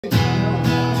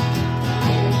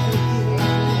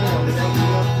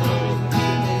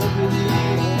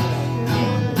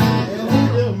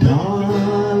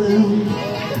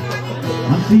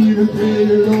feeling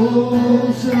pretty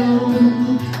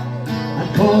lonesome. I'd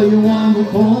call you on the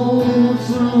phone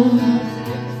some,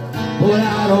 but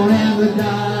I don't have a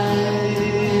dime.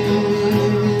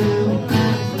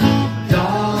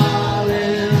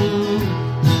 Darling,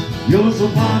 you're so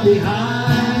far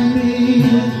behind me.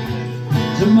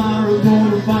 Tomorrow's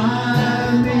gonna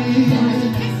find me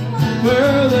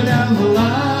further down the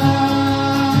line.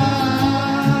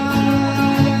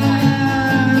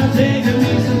 Taking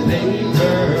me some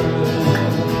paper,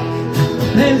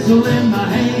 pencil in my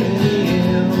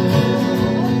hand.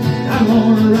 I'm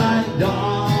gonna write,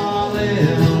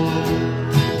 darling.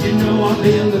 You know I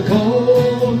feel the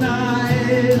cold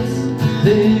nights,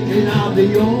 thinking of the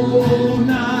old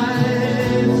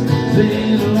nights,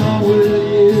 been along with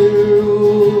you.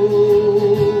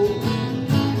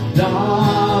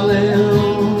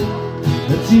 Darling,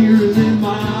 the tears in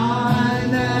my eye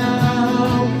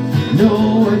now,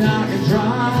 knowing I can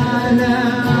try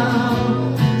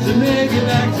now to make it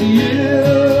back to you.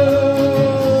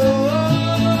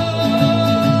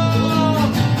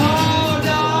 Oh,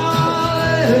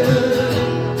 darling,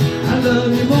 I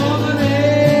love you more than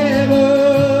ever.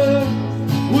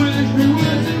 Wish we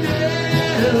were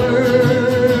together,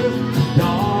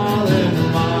 darling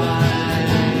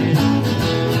mine.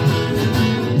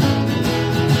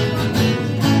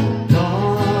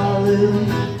 Darling,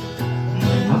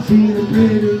 I'm feeling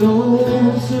pretty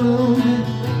lonesome.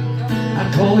 I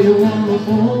call you on the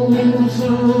phone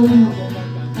some,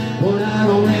 but I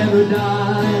don't have a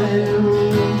dime.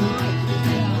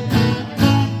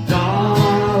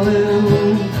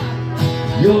 Darling,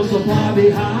 you're so far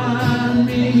behind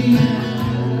me.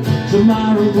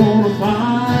 Tomorrow gonna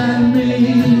find me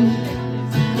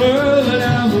further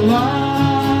down the line.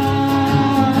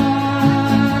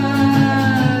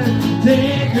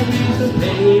 Take a piece of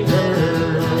paper,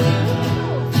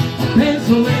 a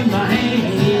pencil in my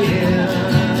hand.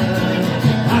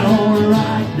 I don't wanna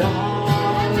write,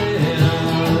 darling.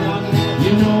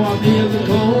 You know I feel the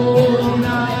cold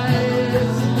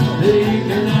nights,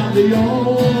 thinking of the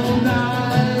old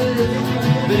nights,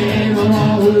 been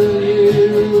along with you.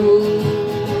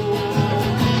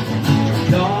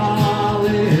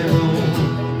 Darling,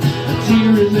 the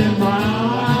tears in my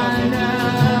eye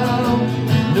now,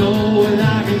 knowing I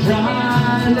can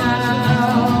try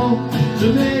now to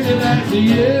make it back to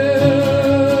you.